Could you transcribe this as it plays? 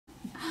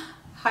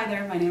Hi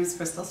there, my name is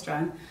Kristal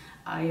Strong.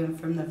 I am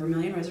from the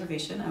Vermilion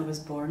Reservation. I was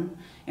born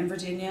in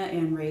Virginia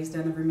and raised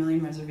on the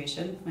Vermilion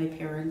Reservation. My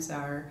parents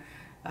are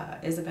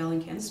Isabel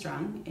and Ken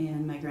Strong,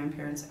 and my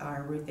grandparents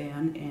are Ruth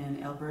Ann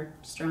and Albert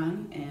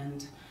Strong,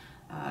 and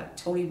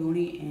Tony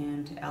Boney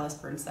and Alice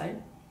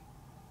Burnside.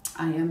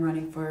 I am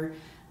running for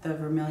the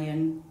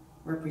Vermilion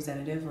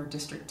Representative, or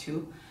District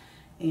 2,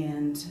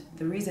 and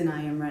the reason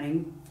I am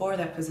running for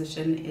that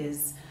position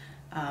is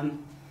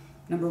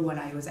number one,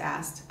 I was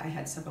asked. I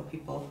had several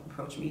people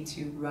approach me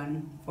to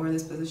run for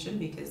this position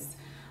because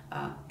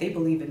they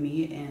believe in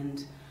me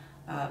and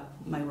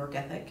my work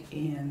ethic.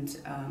 And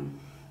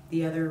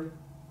the other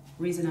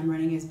reason I'm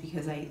running is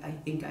because I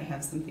think I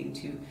have something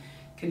to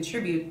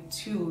contribute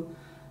to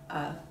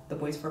the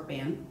Bois Forte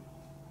band.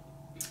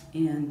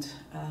 And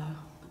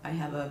I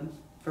have a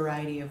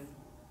variety of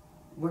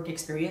work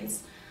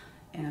experience.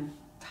 And I'm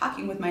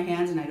talking with my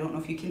hands, and I don't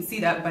know if you can see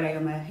that, but I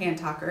am a hand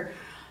talker.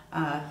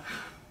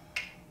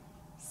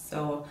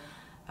 So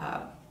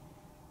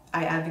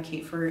I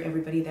advocate for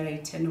everybody that I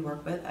tend to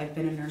work with. I've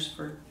been a nurse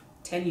for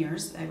 10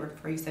 years. I worked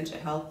for Essentia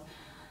Health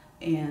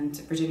and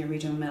Virginia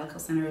Regional Medical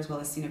Center, as well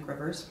as Scenic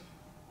Rivers.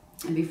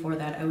 And before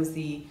that, I was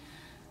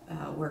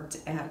worked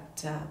at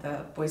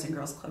the Boys and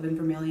Girls Club in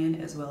Vermilion,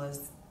 as well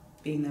as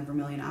being the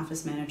Vermilion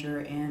office manager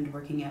and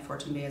working at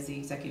Fortune Bay as the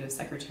executive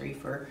secretary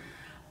for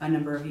a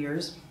number of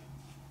years.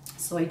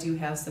 So I do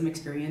have some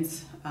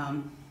experience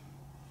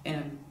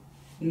in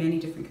many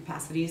different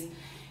capacities,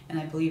 and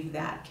I believe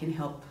that can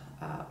help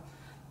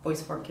Bois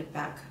Forte get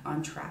back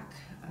on track.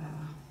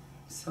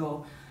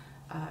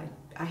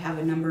 I have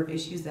a number of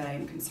issues that I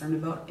am concerned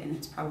about, and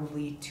it's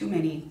probably too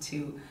many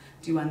to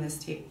do on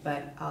this tape,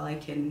 but all I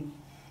can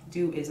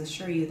do is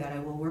assure you that I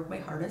will work my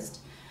hardest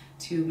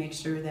to make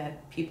sure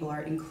that people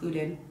are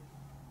included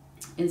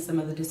in some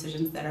of the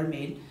decisions that are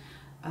made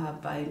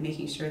by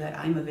making sure that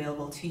I'm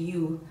available to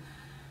you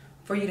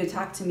for you to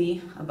talk to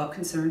me about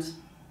concerns,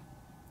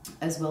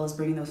 as well as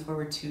bringing those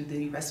forward to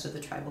the rest of the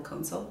tribal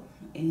council.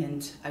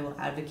 And I will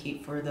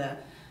advocate for the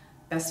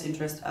best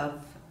interest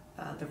of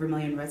the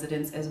Vermilion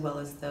residents, as well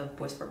as the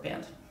Bois Forte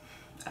band.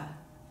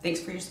 Thanks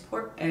for your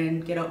support,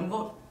 and get out and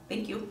vote.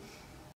 Thank you.